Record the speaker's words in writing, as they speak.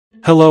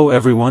Hello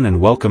everyone and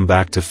welcome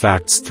back to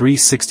Facts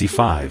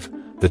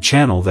 365, the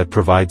channel that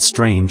provides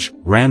strange,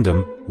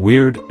 random,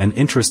 weird, and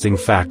interesting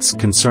facts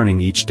concerning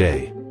each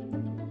day.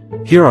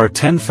 Here are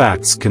 10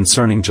 facts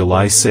concerning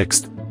July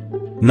 6th.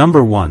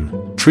 Number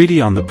 1. Treaty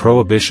on the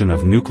Prohibition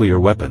of Nuclear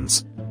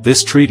Weapons.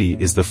 This treaty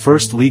is the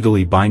first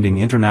legally binding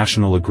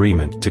international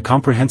agreement to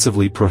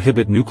comprehensively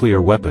prohibit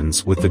nuclear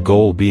weapons with the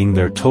goal being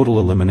their total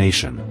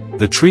elimination.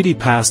 The treaty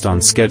passed on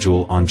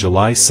schedule on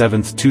July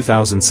 7,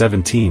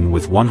 2017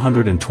 with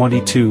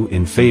 122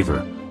 in favor,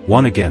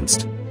 1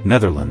 against,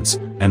 Netherlands,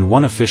 and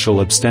 1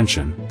 official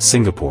abstention,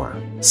 Singapore.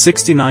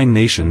 69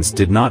 nations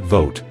did not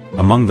vote,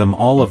 among them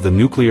all of the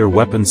nuclear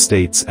weapon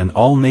states and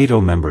all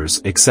NATO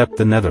members except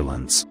the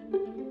Netherlands.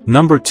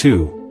 Number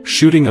 2.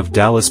 Shooting of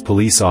Dallas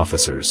police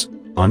officers.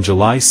 On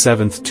July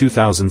 7,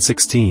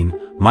 2016,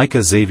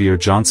 Micah Xavier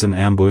Johnson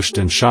ambushed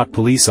and shot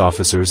police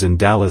officers in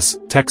Dallas,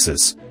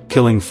 Texas,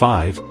 killing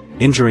 5,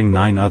 injuring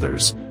 9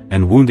 others,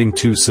 and wounding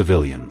 2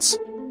 civilians.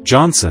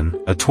 Johnson,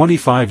 a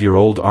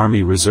 25-year-old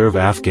Army Reserve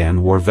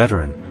Afghan war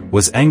veteran,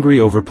 was angry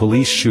over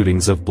police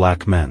shootings of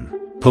black men.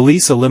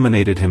 Police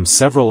eliminated him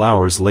several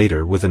hours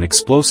later with an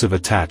explosive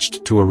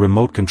attached to a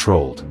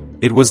remote-controlled.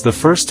 It was the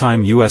first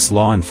time U.S.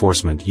 law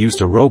enforcement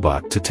used a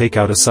robot to take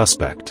out a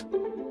suspect.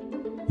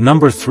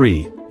 Number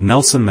 3.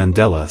 Nelson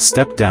Mandela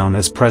stepped down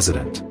as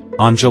president.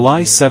 On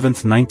July 7,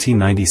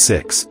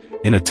 1996,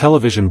 in a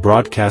television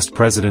broadcast,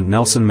 President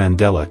Nelson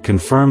Mandela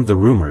confirmed the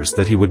rumors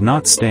that he would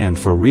not stand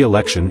for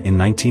re-election in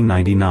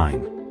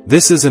 1999.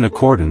 This is in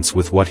accordance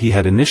with what he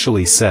had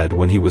initially said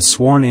when he was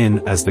sworn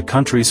in as the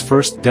country's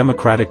first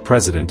democratic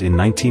president in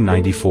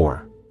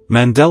 1994.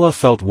 Mandela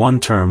felt one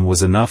term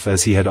was enough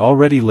as he had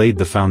already laid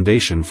the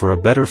foundation for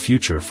a better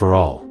future for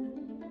all.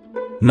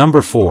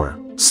 Number 4.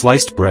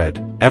 Sliced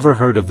bread. Ever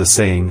heard of the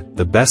saying,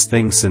 the best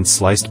thing since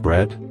sliced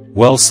bread?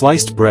 Well,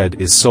 sliced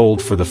bread is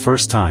sold for the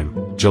first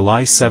time,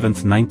 July 7,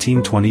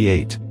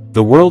 1928.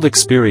 The world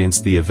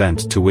experienced the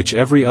event to which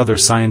every other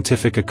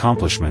scientific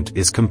accomplishment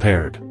is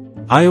compared.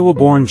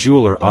 Iowa-born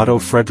jeweler Otto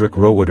Frederick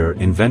Rohwedder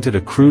invented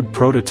a crude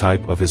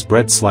prototype of his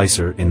bread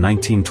slicer in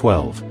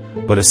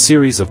 1912, but a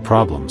series of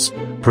problems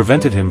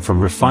prevented him from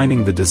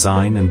refining the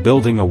design and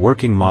building a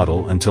working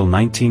model until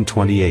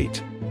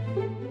 1928.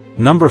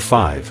 Number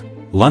 5.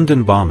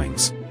 London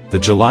bombings. The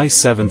July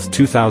 7,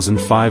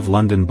 2005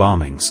 London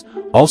bombings,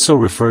 also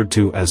referred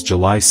to as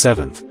July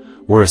 7th,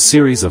 were a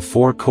series of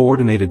 4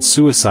 coordinated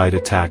suicide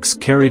attacks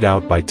carried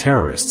out by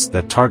terrorists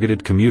that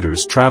targeted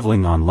commuters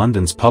traveling on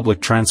London's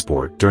public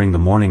transport during the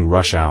morning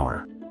rush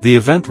hour. The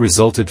event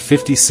resulted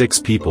 56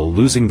 people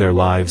losing their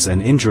lives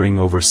and injuring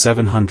over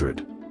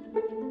 700.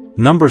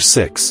 Number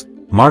 6.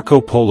 Marco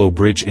Polo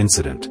Bridge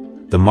Incident.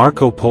 The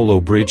Marco Polo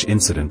Bridge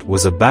incident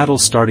was a battle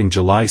starting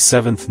July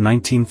 7,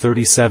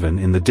 1937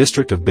 in the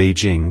district of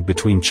Beijing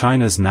between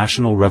China's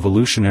National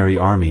Revolutionary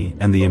Army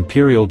and the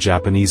Imperial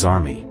Japanese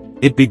Army.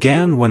 It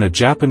began when a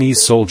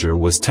Japanese soldier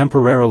was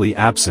temporarily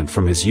absent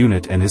from his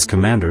unit and his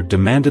commander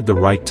demanded the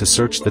right to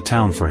search the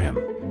town for him.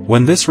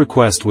 When this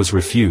request was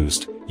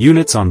refused,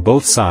 units on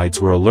both sides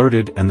were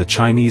alerted and the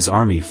Chinese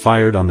army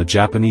fired on the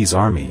Japanese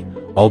army,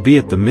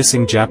 albeit the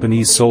missing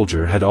Japanese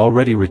soldier had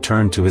already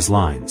returned to his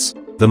lines.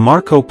 The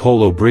Marco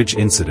Polo Bridge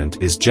incident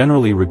is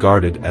generally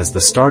regarded as the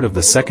start of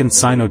the Second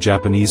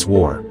Sino-Japanese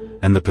War,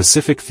 and the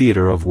Pacific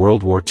theater of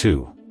World War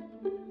II.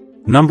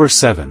 Number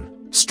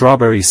 7.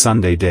 Strawberry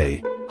Sundae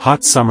Day.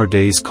 Hot summer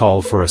days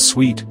call for a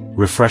sweet,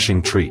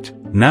 refreshing treat.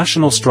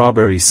 National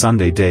Strawberry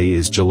Sundae Day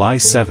is July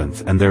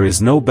 7th and there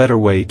is no better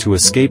way to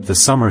escape the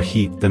summer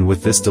heat than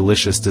with this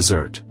delicious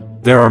dessert.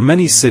 There are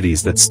many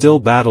cities that still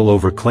battle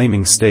over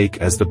claiming steak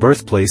as the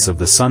birthplace of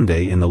the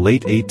sundae in the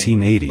late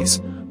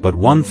 1880s, but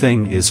one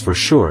thing is for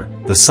sure,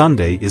 the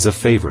sundae is a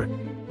favorite.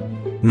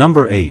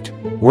 Number 8.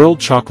 World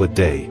Chocolate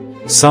Day.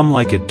 Some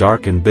like it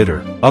dark and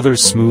bitter,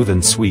 others smooth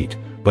and sweet,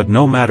 but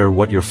no matter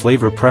what your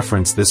flavor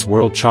preference this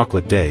World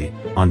Chocolate Day,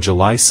 on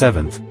July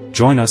 7th,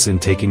 join us in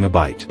taking a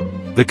bite.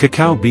 The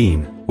cacao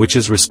bean, which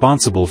is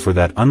responsible for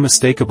that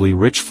unmistakably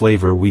rich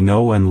flavor we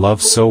know and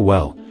love so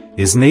well,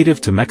 is native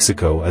to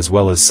Mexico as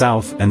well as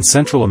South and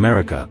Central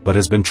America but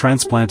has been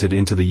transplanted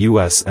into the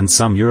US and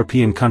some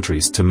European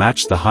countries to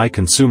match the high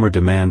consumer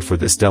demand for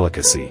this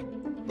delicacy.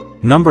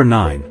 Number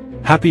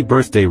 9. Happy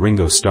Birthday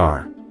Ringo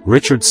Starr.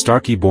 Richard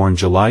Starkey, born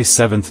July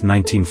 7,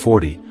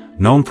 1940,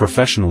 known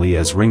professionally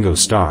as Ringo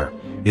Starr,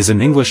 is an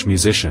English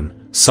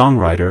musician,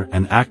 songwriter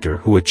and actor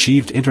who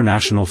achieved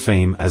international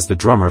fame as the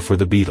drummer for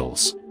the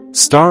Beatles.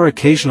 Starr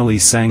occasionally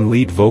sang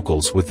lead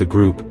vocals with the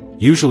group,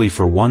 usually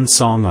for one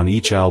song on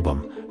each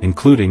album,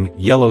 including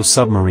Yellow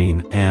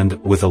Submarine and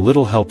With a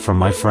Little Help from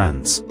My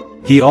Friends.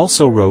 He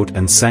also wrote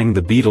and sang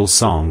the Beatles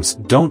songs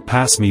Don't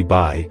Pass Me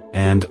By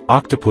and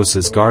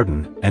Octopus's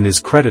Garden and is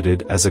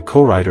credited as a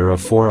co-writer of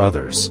 4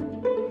 others.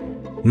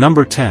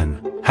 Number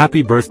 10.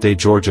 Happy Birthday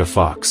Georgia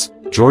Fox.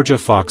 Georgia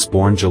Fox,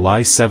 born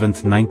July 7,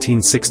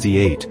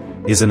 1968,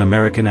 is an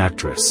American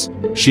actress.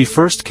 She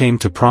first came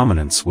to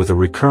prominence with a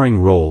recurring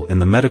role in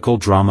the medical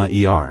drama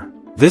ER.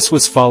 This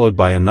was followed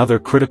by another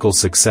critical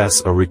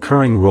success, a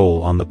recurring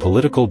role on the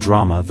political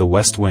drama The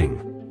West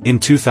Wing. In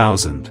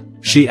 2000,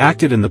 she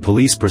acted in the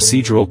police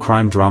procedural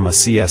crime drama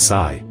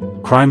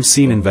CSI, Crime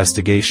Scene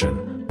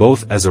Investigation,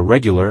 both as a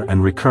regular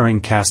and recurring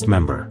cast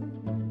member.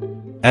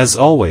 As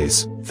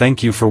always,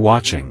 thank you for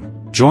watching.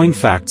 Join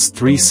Facts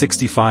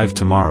 365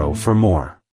 tomorrow for more.